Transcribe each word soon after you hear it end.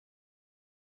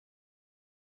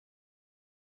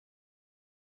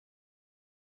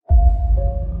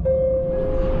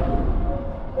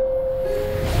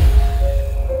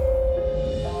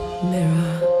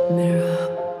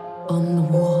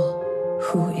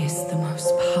is the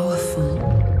most powerful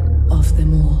of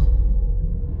them all.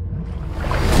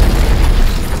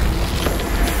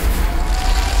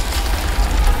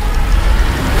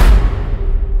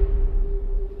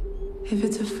 If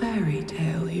it's a fairy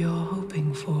tale you're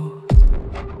hoping for,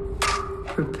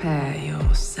 prepare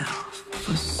yourself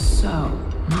for so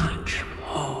much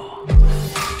more.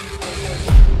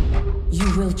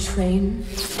 You will train.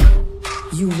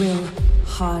 You will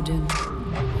harden.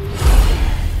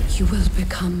 You will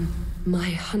become my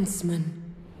huntsman.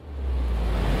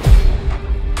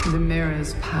 The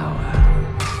mirror's power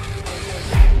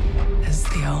is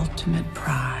the ultimate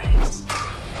prize.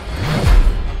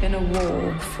 In a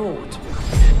war fought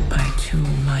by two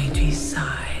mighty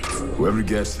sides. Whoever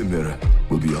gets the mirror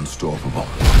will be unstoppable.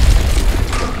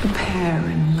 A pair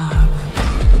in love.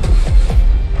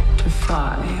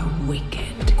 Defy a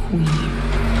wicked queen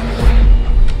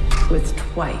with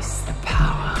twice the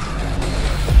power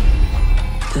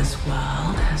this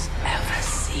world has ever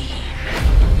seen.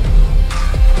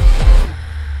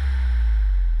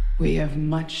 We have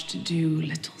much to do,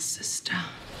 little sister.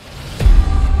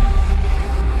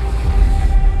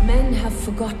 Men have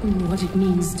forgotten what it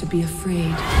means to be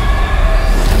afraid.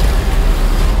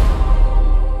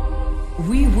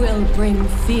 We will bring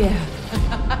fear.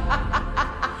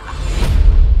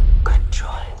 Good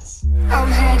choice.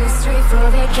 I'm headed straight for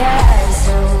the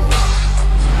castle.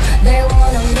 They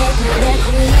wanna make me their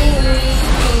queen.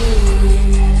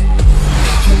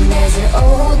 And there's an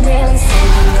old man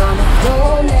sitting on the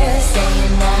throne there,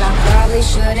 saying that I probably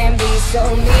shouldn't be so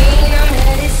mean. I'm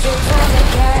headed straight for the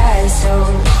castle.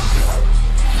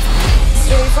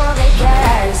 Straight for the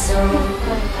castle.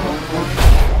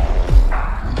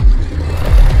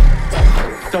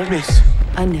 Don't miss.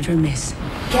 I never miss.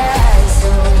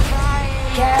 Castle,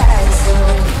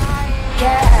 castle,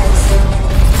 castle.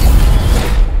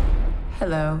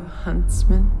 Hello,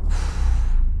 Huntsman.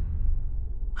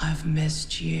 I've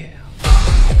missed you.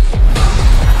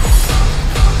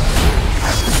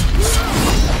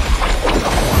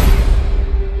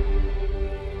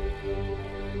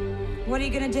 What are you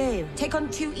gonna do? Take on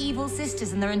two evil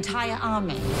sisters and their entire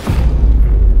army?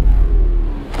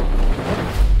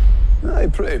 I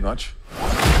pretty much.